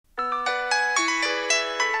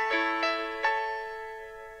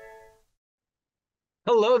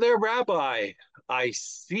Hello there, Rabbi. I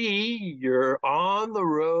see you're on the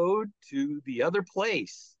road to the other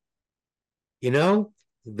place. You know,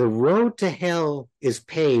 the road to hell is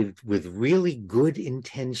paved with really good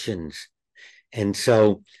intentions. And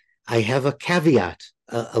so I have a caveat,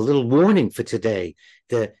 a little warning for today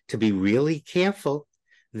to be really careful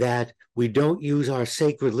that we don't use our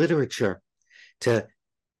sacred literature to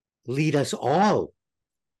lead us all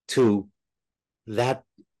to that,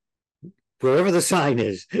 wherever the sign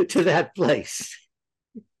is, to that place.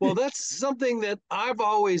 Well, that's something that I've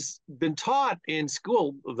always been taught in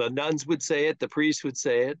school. The nuns would say it, the priests would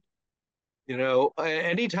say it.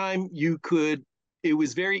 Anytime you could, it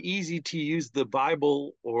was very easy to use the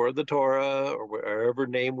Bible or the Torah or whatever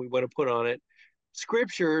name we want to put on it,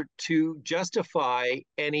 scripture to justify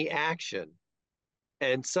any action.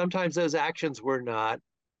 And sometimes those actions were not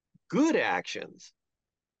good actions.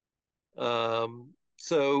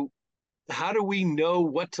 So how do we know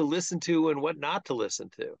what to listen to and what not to listen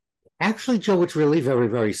to? Actually, Joe, it's really very,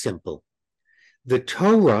 very simple. The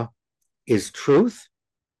Torah is truth,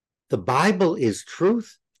 the Bible is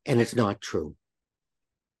truth, and it's not true.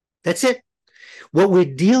 That's it. What we're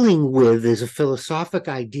dealing with is a philosophic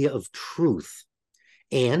idea of truth,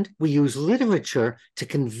 and we use literature to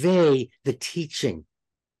convey the teaching.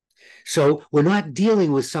 So we're not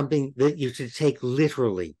dealing with something that you should take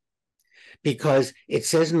literally, because it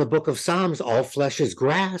says in the book of Psalms, all flesh is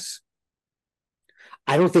grass.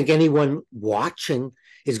 I don't think anyone watching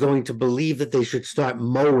is going to believe that they should start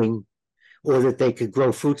mowing or that they could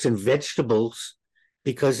grow fruits and vegetables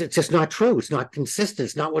because it's just not true. It's not consistent.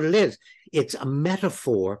 It's not what it is. It's a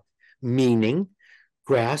metaphor, meaning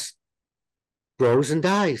grass grows and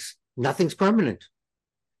dies. Nothing's permanent.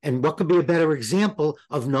 And what could be a better example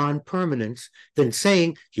of non-permanence than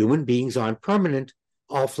saying human beings aren't permanent,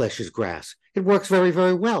 all flesh is grass? It works very,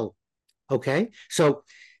 very well. Okay? So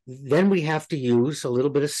then we have to use a little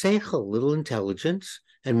bit of seichel, a little intelligence,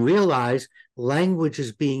 and realize language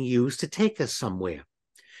is being used to take us somewhere.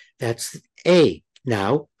 That's A.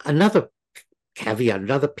 Now, another caveat,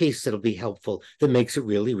 another piece that'll be helpful that makes it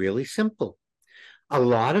really, really simple. A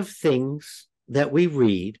lot of things that we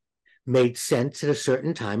read made sense at a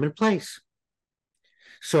certain time and place.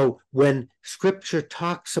 So when scripture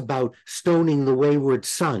talks about stoning the wayward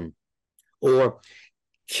son or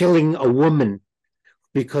killing a woman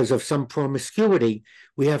because of some promiscuity,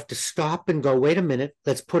 we have to stop and go, wait a minute,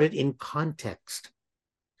 let's put it in context.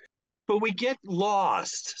 But we get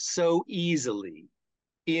lost so easily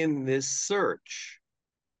in this search.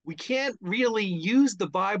 We can't really use the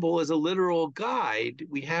Bible as a literal guide.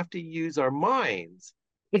 We have to use our minds.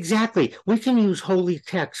 Exactly. We can use holy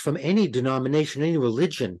texts from any denomination, any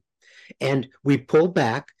religion, and we pull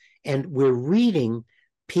back and we're reading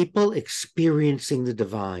people experiencing the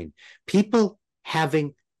divine, people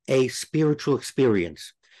having a spiritual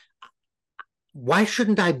experience. Why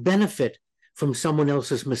shouldn't I benefit from someone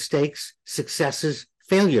else's mistakes, successes,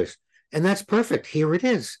 failures? And that's perfect. Here it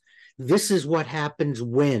is. This is what happens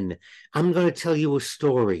when I'm going to tell you a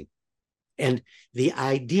story. And the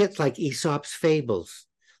idea, it's like Aesop's fables,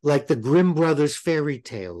 like the Grimm brothers fairy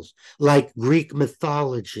tales, like Greek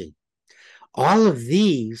mythology. All of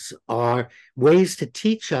these are ways to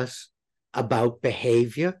teach us about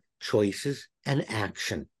behavior, choices, and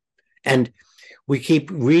action. And we keep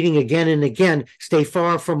reading again and again, stay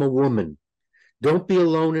far from a woman. Don't be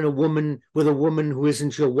alone in a woman with a woman who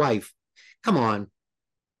isn't your wife. Come on,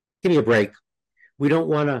 give me a break. We don't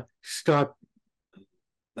want to start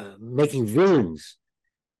making villains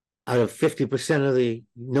out of 50% of the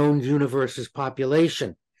known universe's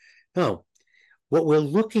population. No, what we're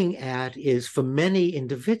looking at is for many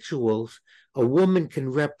individuals, a woman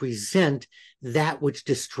can represent that which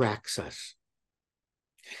distracts us.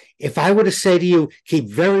 If I were to say to you, keep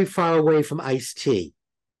very far away from iced tea,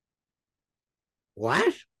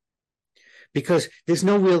 what? Because there's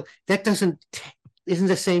no real, that doesn't, isn't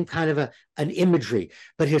the same kind of an imagery.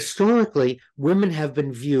 But historically, women have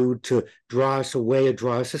been viewed to draw us away or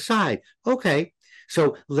draw us aside. Okay,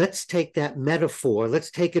 so let's take that metaphor,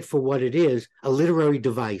 let's take it for what it is, a literary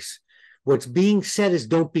device. What's being said is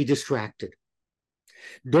don't be distracted.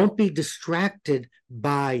 Don't be distracted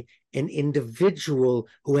by an individual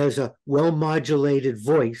who has a well modulated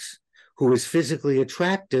voice, who is physically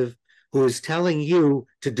attractive, who is telling you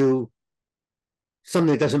to do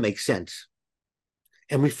something that doesn't make sense.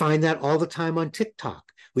 And we find that all the time on TikTok.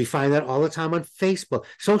 We find that all the time on Facebook,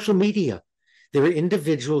 social media. There are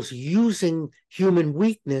individuals using human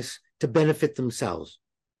weakness to benefit themselves.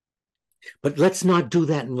 But let's not do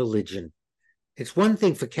that in religion. It's one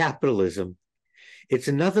thing for capitalism, it's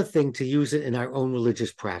another thing to use it in our own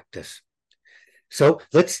religious practice. So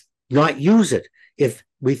let's not use it. If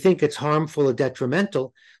we think it's harmful or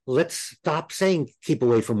detrimental, let's stop saying keep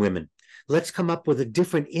away from women. Let's come up with a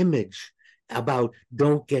different image about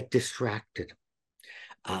don't get distracted.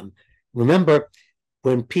 Um, Remember,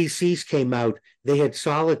 when PCs came out, they had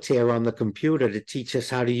Solitaire on the computer to teach us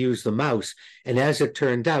how to use the mouse. And as it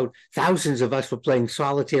turned out, thousands of us were playing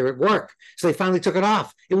Solitaire at work. So they finally took it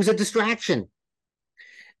off. It was a distraction.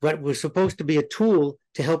 What was supposed to be a tool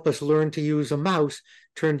to help us learn to use a mouse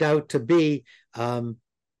turned out to be the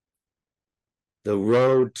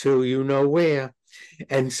road to you know where.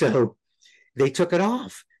 And so they took it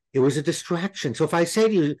off. It was a distraction. So if I say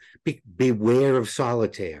to you, beware of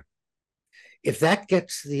Solitaire, if that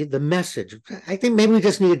gets the message, I think maybe we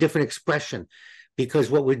just need a different expression,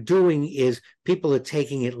 because what we're doing is people are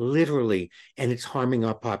taking it literally, and it's harming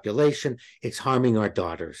our population. It's harming our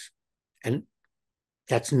daughters. And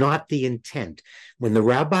that's not the intent. When the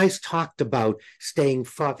rabbis talked about staying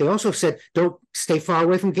far, they also said, don't stay far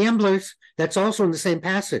away from gamblers. That's also in the same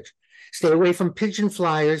passage. Stay away from pigeon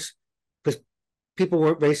flyers, because people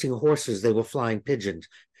weren't racing horses, they were flying pigeons.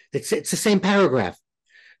 It's the same paragraph.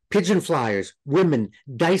 Pigeon flyers, women,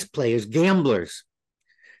 dice players, gamblers.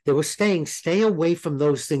 They were stay away from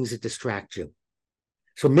those things that distract you.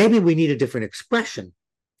 So maybe we need a different expression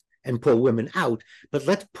and pull women out, but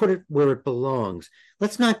let's put it where it belongs.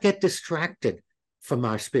 Let's not get distracted from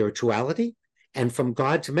our spirituality and from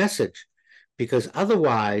God's message, because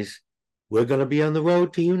otherwise we're going to be on the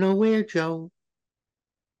road to you know where, Joe.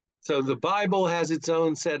 So the Bible has its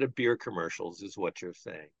own set of beer commercials, is what you're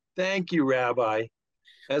saying. Thank you, Rabbi.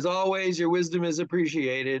 As always, your wisdom is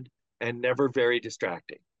appreciated and never very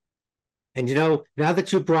distracting. And now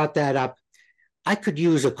that you brought that up, I could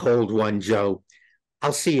use a cold one, Joe.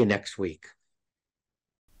 I'll see you next week.